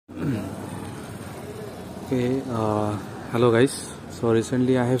Okay, hello guys. So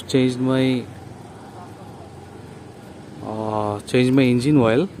recently I have changed my engine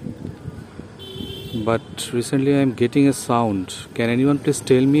oil, but recently I am getting a sound. Can anyone please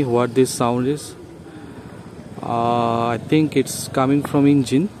tell me what this sound is? I think it's coming from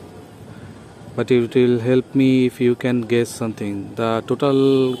engine, but it will help me if you can guess something. The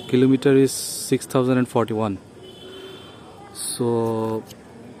total kilometer is 6041. So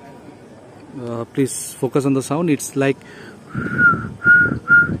please focus on the sound. It's like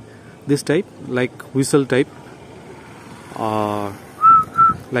this type, like whistle type,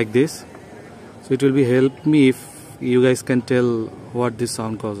 like this. So it will be help me if you guys can tell what this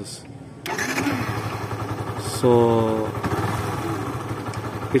sound causes. So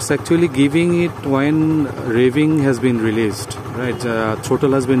it's actually giving it when revving has been released, right?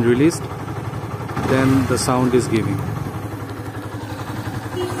 Throttle has been released, then the sound is giving.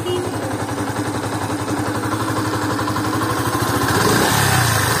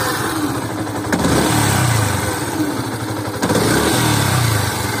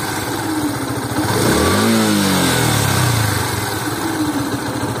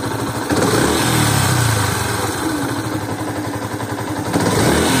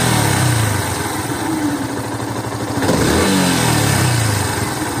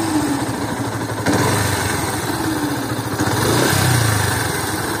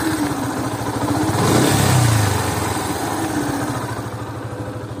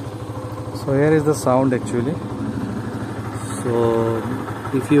 So here is the sound actually. So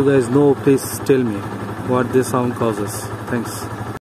if you guys know, please tell me what this sound causes. Thanks.